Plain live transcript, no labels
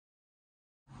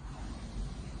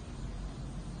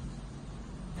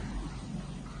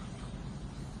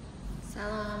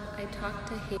I talked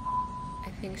to Hay.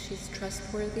 I think she's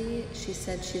trustworthy. She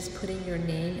said she's putting your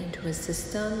name into a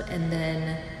system and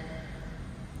then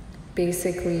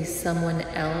basically someone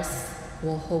else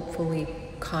will hopefully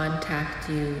contact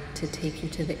you to take you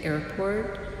to the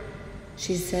airport.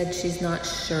 She said she's not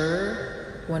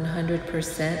sure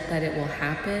 100% that it will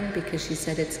happen because she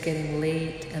said it's getting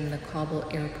late and the Kabul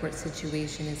airport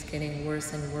situation is getting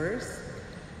worse and worse.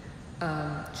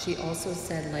 She also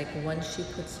said, like, once she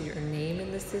puts your name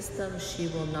in the system, she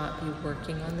will not be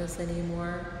working on this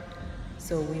anymore,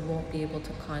 so we won't be able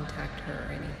to contact her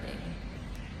or anything.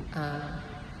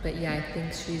 But yeah, I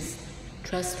think she's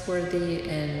trustworthy,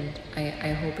 and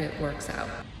I hope it works out.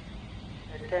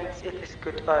 Thanks, it is a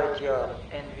good idea,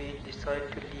 and we decide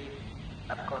to leave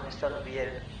Afghanistan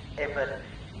wherever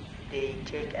they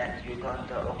take us,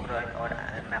 Uganda, Ukraine, or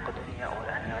Macedonia, or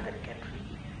any other country.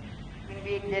 When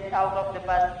we get out of the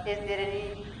bus, is there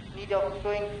any need of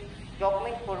showing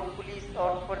document for police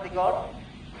or for the guard?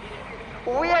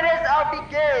 Where is our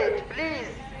gate? Please,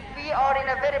 we are in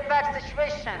a very bad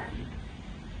situation.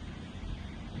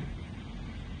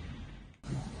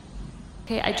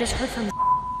 Okay, I just heard from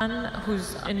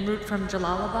who's en route from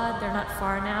Jalalabad. They're not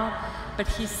far now, but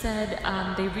he said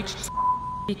they reached.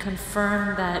 He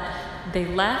confirmed that they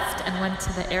left and went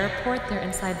to the airport. They're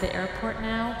inside the airport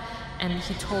now. And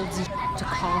he told Z to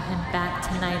call him back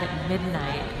tonight at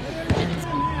midnight.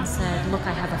 And said, look,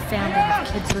 I have a family, I have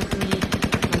kids with me,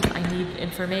 like, I need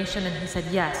information. And he said,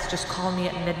 yes, just call me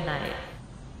at midnight.